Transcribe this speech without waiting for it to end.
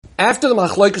After the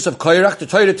Machlokes of Korach, the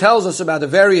Torah tells us about the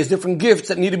various different gifts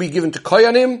that need to be given to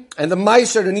Kohanim and the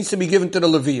Meiser that needs to be given to the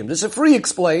Leviim. The Sifri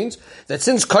explains that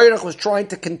since Korach was trying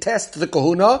to contest the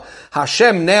Kahuna,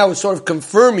 Hashem now is sort of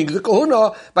confirming the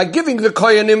Kahuna by giving the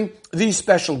Kohanim these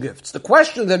special gifts. The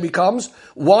question then becomes,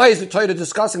 why is the Torah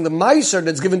discussing the Meiser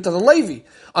that's given to the Levi?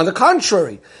 On the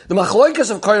contrary, the Machlokes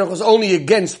of Korach was only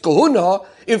against Kahuna.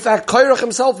 In fact, Korach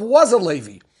himself was a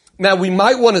Levi. Now, we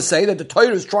might want to say that the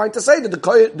Torah is trying to say that the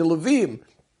Leviim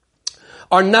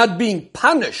are not being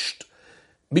punished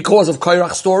because of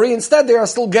Korach's story. Instead, they are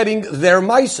still getting their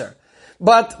Meiser.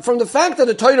 But from the fact that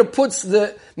the Torah puts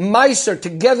the Meiser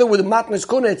together with the Matnas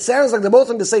Kuna, it sounds like they're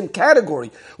both in the same category.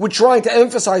 We're trying to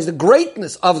emphasize the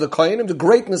greatness of the Kohanim, the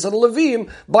greatness of the Leviim,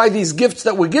 by these gifts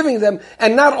that we're giving them,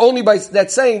 and not only by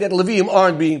that saying that Leviim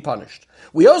aren't being punished.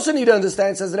 We also need to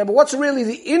understand, says the Rebbe, what's really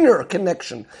the inner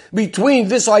connection between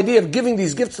this idea of giving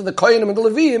these gifts to the Kohanim and the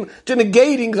Leviim to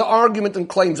negating the argument and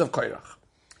claims of Korach.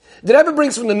 The Rebbe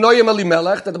brings from the Noyam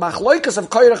Elimelech that the Machlokes of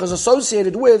Korach is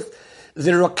associated with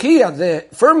the Rakia, the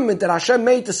firmament that Hashem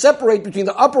made to separate between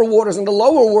the upper waters and the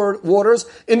lower waters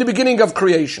in the beginning of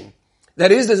creation.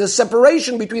 That is, there's a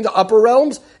separation between the upper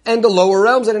realms and the lower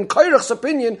realms, and in Korach's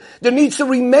opinion, there needs to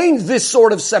remain this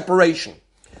sort of separation.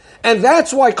 And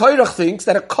that's why Korach thinks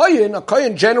that a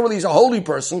Kohen generally is a holy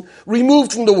person,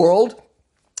 removed from the world.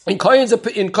 In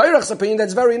Korach's opinion,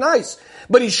 that's very nice.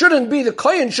 But the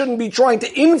Kohen shouldn't be trying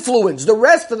to influence the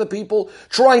rest of the people,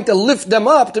 trying to lift them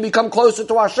up to become closer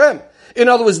to Hashem. In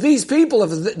other words, these people,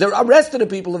 if the rest of the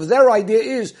people, if their idea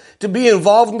is to be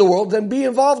involved in the world, then be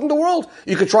involved in the world.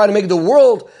 You could try to make the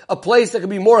world a place that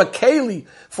could be more a keli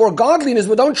for godliness,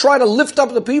 but don't try to lift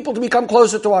up the people to become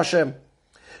closer to Hashem.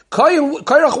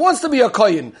 Korach wants to be a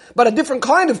Kohen, but a different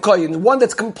kind of Kohen, one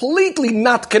that's completely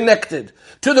not connected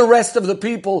to the rest of the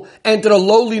people and to the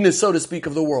lowliness, so to speak,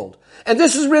 of the world. And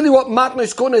this is really what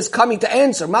Matnos Kuna is coming to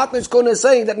answer. Matnos Kuna is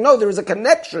saying that no, there is a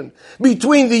connection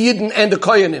between the Yidden and the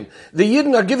Kohanim. The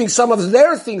Yidden are giving some of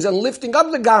their things and lifting up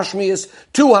the Gashmias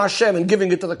to Hashem and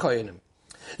giving it to the Kohanim.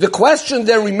 The question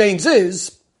then remains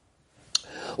is,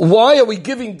 why are we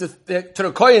giving to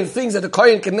the Kohen things that the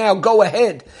Kohen can now go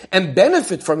ahead and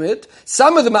benefit from it?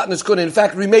 Some of the Matnas Kuna, in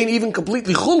fact, remain even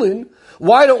completely chulin.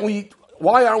 Why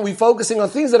aren't we focusing on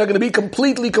things that are going to be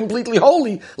completely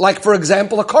holy? Like, for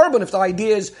example, a carbon, if the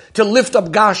idea is to lift up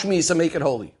Gashmis and make it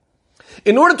holy.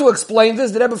 In order to explain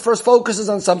this, the Rebbe first focuses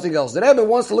on something else. The Rebbe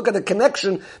wants to look at the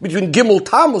connection between Gimel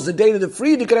Tammuz, the day that the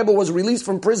Frierdiker Rebbe was released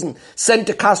from prison, sent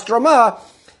to Kastrama,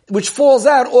 which falls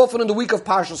out often in the week of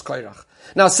Parshas Korach.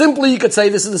 Now, simply you could say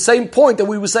this is the same point that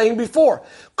we were saying before.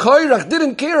 Korach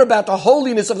didn't care about the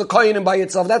holiness of the Kohanim by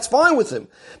itself. That's fine with him.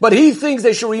 But he thinks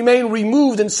they should remain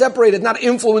removed and separated, not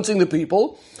influencing the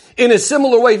people. In a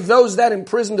similar way, those that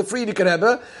imprisoned the Frierdiker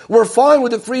Rebbe were fine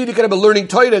with the Frierdiker Rebbe learning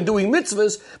Torah and doing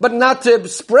mitzvahs, but not to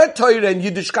spread Torah and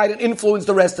Yiddishkeit and influence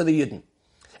the rest of the Yidden.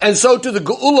 And so to the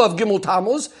Geula of Gimel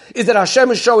Tammuz is that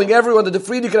Hashem is showing everyone that the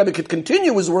Frierdiker Rebbe could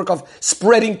continue his work of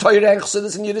spreading Torah and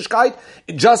Chassidus and Yiddishkeit,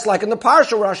 just like in the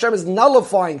Parsha where Hashem is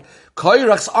nullifying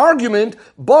Korach's argument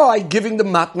by giving the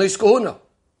Matnos Kahuna.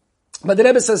 But the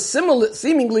Rebbe says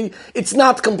seemingly it's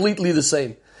not completely the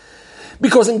same.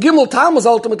 Because in Gimel Tammuz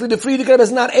ultimately the Frierdiker Rebbe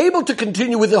is not able to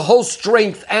continue with the whole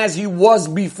strength as he was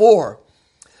before.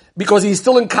 Because he's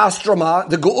still in Kastrama,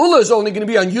 the Geula is only going to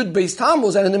be on Yud Beis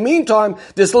Tammuz, and in the meantime,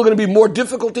 there's still going to be more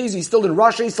difficulties. He's still in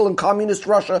Russia, he's still in communist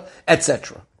Russia,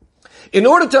 etc. In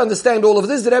order to understand all of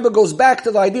this, the Rebbe goes back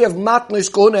to the idea of Matnos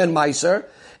Kahuna and Meiser,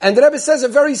 and the Rebbe says a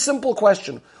very simple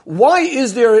question. Why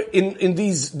is there, in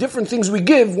these different things we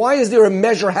give, why is there a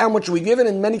measure how much we give? And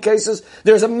in many cases,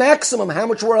 there's a maximum how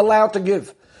much we're allowed to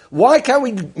give. Why can't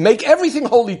we make everything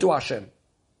holy to Hashem?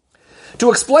 To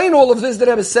explain all of this, the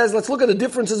Rebbe says, let's look at the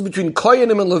differences between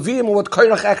Kohanim and Leviim and what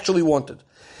Korach actually wanted.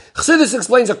 Chassidus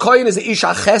explains a Kohen is a Isha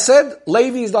Chesed,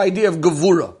 Levi is the idea of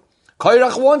Gevura.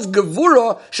 Korach wants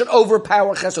Gevura should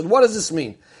overpower Chesed. What does this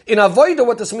mean? In Avodah,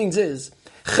 what this means is,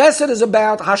 Chesed is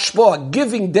about Hashpah,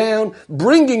 giving down,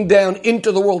 bringing down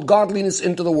into the world, godliness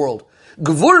into the world.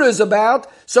 Gevura is about,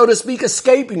 so to speak,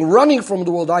 escaping, running from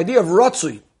the world, the idea of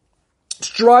Ratzui,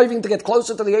 striving to get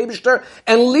closer to the Eibishter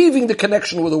and leaving the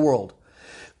connection with the world.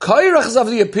 Korach is of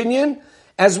the opinion,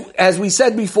 as we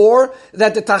said before,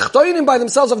 that the Tachtoinim by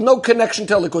themselves have no connection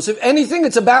to Elikus. If anything,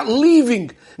 it's about leaving,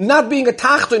 not being a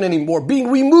Tachtoin anymore, being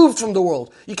removed from the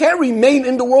world. You can't remain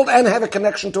in the world and have a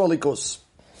connection to Elikus.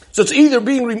 So it's either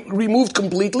being removed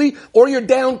completely or you're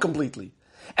down completely.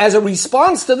 As a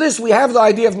response to this, we have the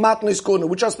idea of Matnos Kuna,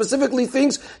 which are specifically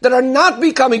things that are not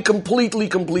becoming completely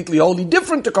holy,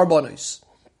 different to Karbonos.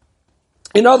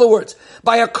 In other words,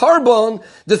 by a carbon,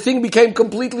 the thing became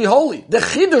completely holy. The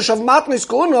chidush of matnis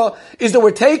kahuna is that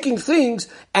we're taking things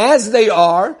as they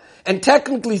are, and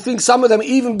technically think some of them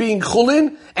even being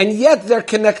chulin, and yet they're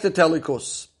connected to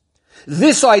Elikus.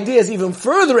 This idea is even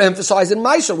further emphasized in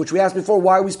Meiser, which we asked before,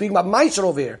 why are we speaking about Meiser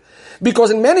over here? Because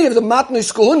in many of the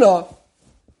matnis kahuna,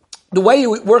 the way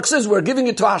it works is we're giving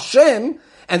it to Hashem,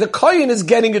 and the kohen is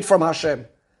getting it from Hashem.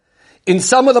 In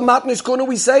some of the matnis kahuna,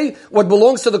 we say what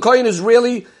belongs to the kohen is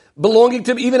really belonging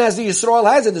to him, even as the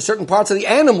Yisrael has it. There's certain parts of the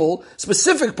animal,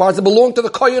 specific parts that belong to the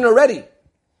kohen already.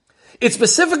 It's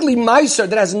specifically meiser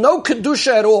that has no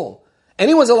kedusha at all.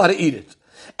 Anyone's allowed to eat it.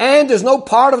 And there's no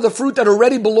part of the fruit that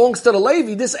already belongs to the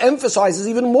Levi. This emphasizes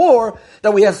even more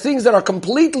that we have things that are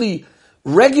completely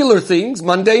regular things,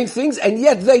 mundane things, and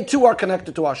yet they too are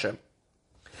connected to Hashem.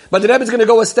 But the Rebbe is going to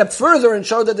go a step further and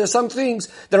show that there's some things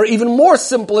that are even more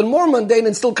simple and more mundane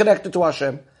and still connected to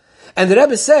Hashem. And the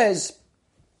Rebbe says,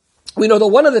 we know that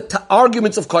one of the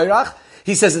arguments of Korach,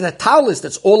 he says that the talus,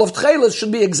 that's all of tchelas,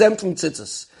 should be exempt from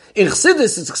tzitzis. In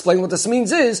Chassidus, it's explained what this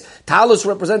means is, talus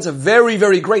represents a very,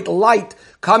 very great light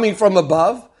coming from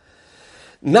above.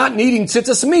 Not needing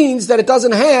tzitzis means that it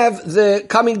doesn't have the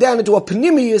coming down into a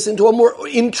panimius, into a more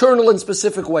internal and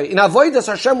specific way. In Avodas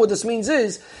Hashem, what this means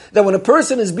is that when a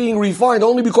person is being refined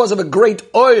only because of a great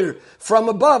oil from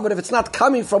above, but if it's not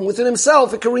coming from within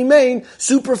himself, it can remain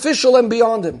superficial and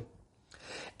beyond him.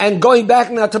 And going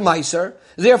back now to Meiser,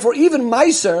 therefore even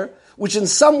Meiser, which in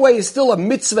some way is still a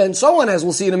mitzvah and so on, as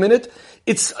we'll see in a minute,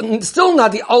 it's still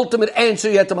not the ultimate answer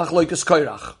yet to Machlokas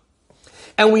Korach.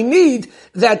 And we need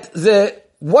that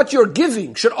what you're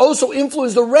giving should also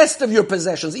influence the rest of your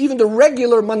possessions, even the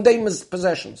regular mundane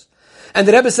possessions. And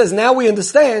the Rebbe says, now we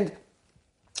understand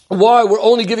why we're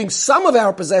only giving some of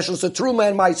our possessions to Truma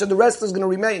and Meiser, the rest is going to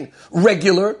remain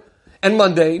regular and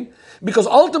mundane, because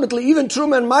ultimately even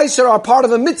Truma and Meiser are part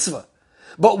of a mitzvah.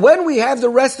 But when we have the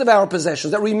rest of our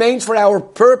possessions that remains for our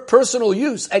personal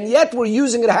use, and yet we're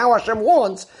using it how Hashem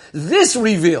wants, this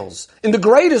reveals in the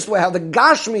greatest way how the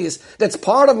Gashmi is, that's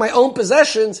part of my own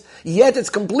possessions, yet it's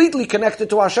completely connected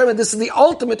to Hashem, and this is the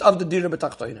ultimate of the Dira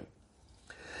B'Tachtonim.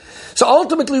 So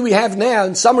ultimately we have now,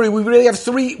 in summary, we really have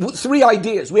three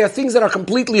ideas. We have things that are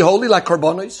completely holy, like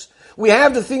Karbonos. We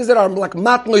have the things that are like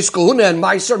Matnois, Kahuna, and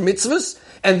Meiser, mitzvahs.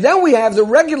 And then we have the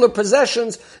regular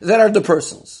possessions that are the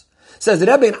persons. Says the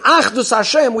Rebbe, in Achdus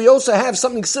Hashem, we also have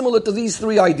something similar to these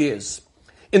three ideas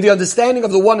in the understanding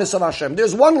of the oneness of Hashem.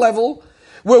 There's one level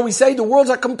where we say the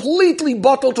worlds are completely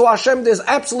bottled to Hashem. There's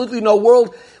absolutely no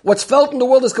world. What's felt in the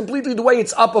world is completely the way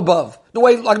it's up above, the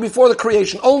way like before the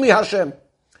creation, only Hashem.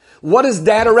 What is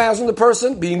that arousing the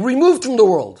person? Being removed from the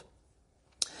world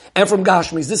and from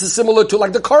Gashmis. This is similar to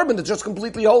like the carbon that's just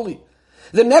completely holy.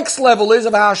 The next level is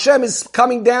of how Hashem is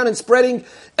coming down and spreading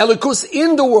Elikus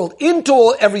in the world,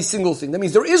 into every single thing. That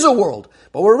means there is a world,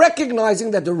 but we're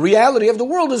recognizing that the reality of the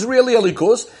world is really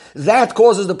Elikus. That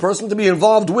causes the person to be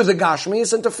involved with the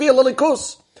Gashmis and to feel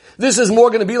Elikus. This is more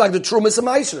going to be like the Trumas and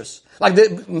Meisers, like the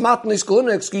Matnis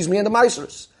Kuluna, and the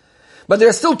Meisers. But there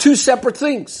are still two separate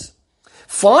things.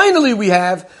 Finally, we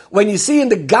have, when you see in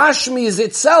the Gashmis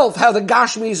itself, how the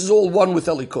Gashmis is all one with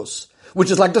Elikus,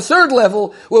 which is like the third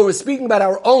level, where we're speaking about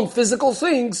our own physical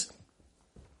things,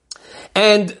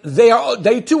 and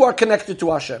they too are connected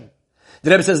to Hashem.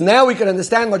 The Rebbe says, now we can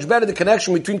understand much better the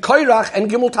connection between Korach and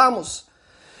Gimel Tammuz.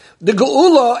 The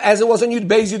Geula, as it was on Yud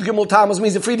Beis Yud Gimel Tammuz,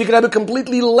 means the Friedrich Rebbe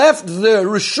completely left the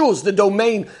Rishus, the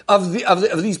domain of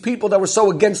these people that were so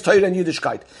against Torah and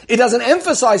Yiddishkeit. It doesn't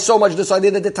emphasize so much this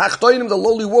idea that the Tachtonim, the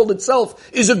lowly world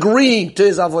itself, is agreeing to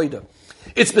his Avodah.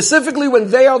 It's specifically when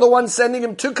they are the ones sending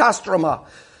him to Kastrama.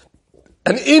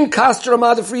 And in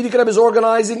Kastrama, the Friedrich Rebbe is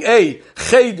organizing a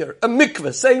cheder, a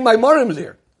mikveh, saying my marim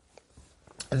there.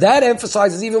 That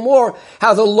emphasizes even more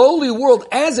how the lowly world,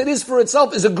 as it is for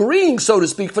itself, is agreeing, so to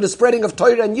speak, for the spreading of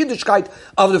Torah and Yiddishkeit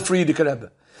of the Friedrich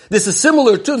Rebbe. This is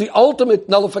similar to the ultimate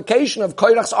nullification of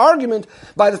Korach's argument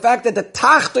by the fact that the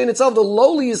Tachta in itself, the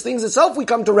lowliest things itself, we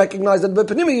come to recognize that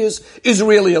Bepinimius is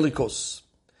really Elikus.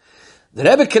 The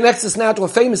Rebbe connects us now to a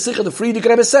famous sikha the Friedrich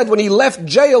Rebbe said when he left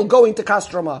jail going to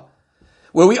Kastrama,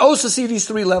 where we also see these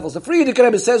three levels. The Friedrich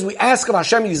Rebbe says we ask of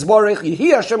Hashem Yizborech,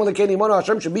 Yehi Hashem Elokeinu Imanu,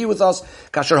 Hashem should be with us,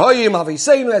 Kasher Hoyim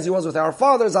Aviseinu, as he was with our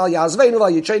fathers, Al Yazveinu, Al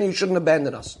Yichenu, you shouldn't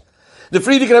abandon us. The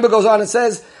Friedrich Rebbe goes on and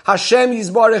says Hashem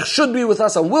Yizborech should be with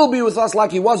us and will be with us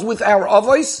like he was with our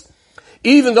Avos,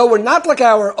 even though we're not like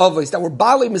our Avos, that we're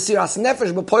Bali Mesiras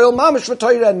Nefesh, B'Poyel Mamish,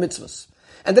 V'Torah and Mitzvahs.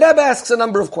 And the Rebbe asks a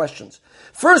number of questions.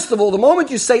 First of all, the moment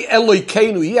you say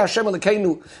Elokeinu, Yi Hashem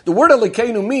Elokeinu, the word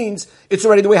Elokeinu means it's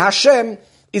already the way Hashem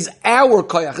is our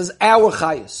koyach, is our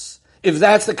chayas. If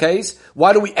that's the case,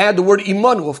 why do we add the word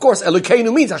imanu? Of course,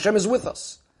 Elokeinu means Hashem is with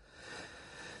us.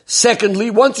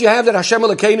 Secondly, once you have that Hashem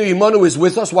Elokeinu imanu is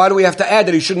with us, why do we have to add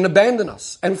that He shouldn't abandon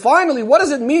us? And finally, what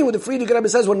does it mean when the Frierdiker Rebbe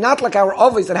says we're not like our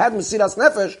Avos that had Mesiras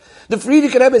Nefesh? The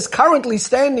Frierdiker Rebbe is currently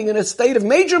standing in a state of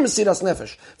major Mesiras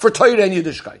Nefesh for Torah and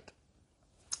Yiddishkeit.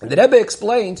 And the Rebbe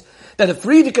explains that the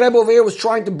Frierdiker Rebbe over here was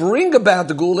trying to bring about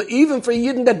the Gula even for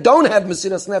Yidden that don't have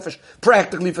Mesiras Nefesh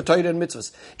practically for Torah and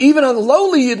Mitzvahs. Even on the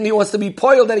lowly Yidden, he wants to be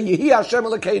poiled that Yehi Hashem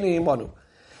Elokeinu imanu.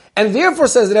 And therefore,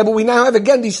 says the Rebbe, we now have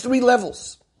again these three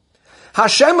levels.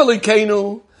 Hashem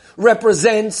Elokeinu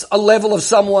represents a level of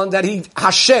someone that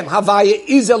Hashem, Havaya,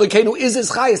 is Elokeinu, is his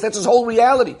highest. That's his whole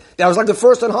reality. That was like the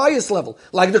first and highest level.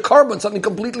 Like the carbon, something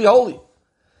completely holy.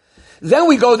 Then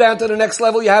we go down to the next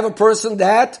level. You have a person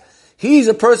that he's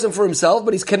a person for himself,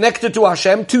 but he's connected to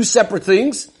Hashem, two separate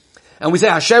things. And we say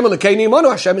Hashem Elokeinu imanu,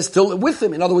 Hashem is still with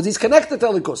him. In other words, he's connected to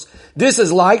Elikus. This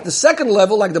is like the second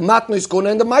level, like the Matnos Kuna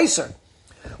and the Meiser,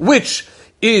 which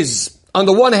is on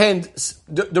the one hand,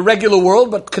 the regular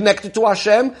world, but connected to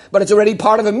Hashem, but it's already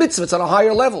part of a mitzvah, it's on a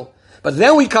higher level. But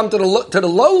then we come to the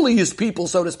lowliest people,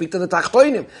 so to speak, to the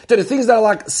tachtoinim, to the things that are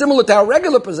like similar to our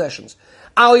regular possessions.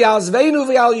 Al yazveinu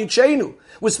v'al yichenu.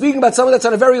 We're speaking about someone that's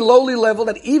on a very lowly level,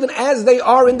 that even as they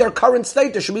are in their current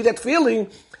state, there should be that feeling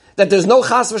that there's no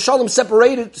chas v'shalom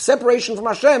separation from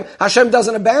Hashem. Hashem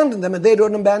doesn't abandon them, and they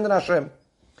don't abandon Hashem.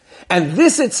 And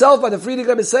this itself, by the Frierdiker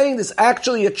Rebbe is saying, this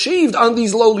actually achieved on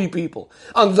these lowly people,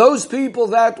 on those people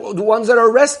that, the ones that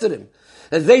arrested him,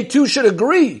 that they too should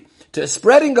agree to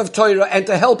spreading of Torah and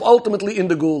to help ultimately in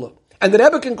the Gula. And the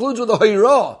Rebbe concludes with the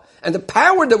Hoirah and the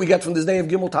power that we get from this day of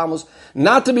Gimel Tammuz,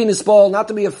 not to be nispal, not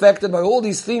to be affected by all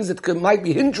these things that might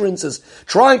be hindrances,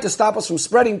 trying to stop us from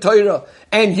spreading Torah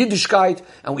and Yiddishkeit.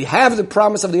 And we have the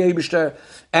promise of the Eibishter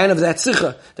and of that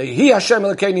Tzicha, that Yehi Hashem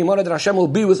Elokeinu imanu, that Hashem will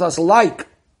be with us like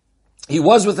He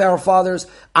was with our fathers,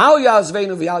 Al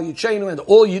Yazveinu v'Al Yichenu, and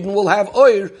all Yidden will have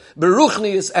Oir,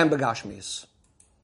 Beruchnius and Begashmius.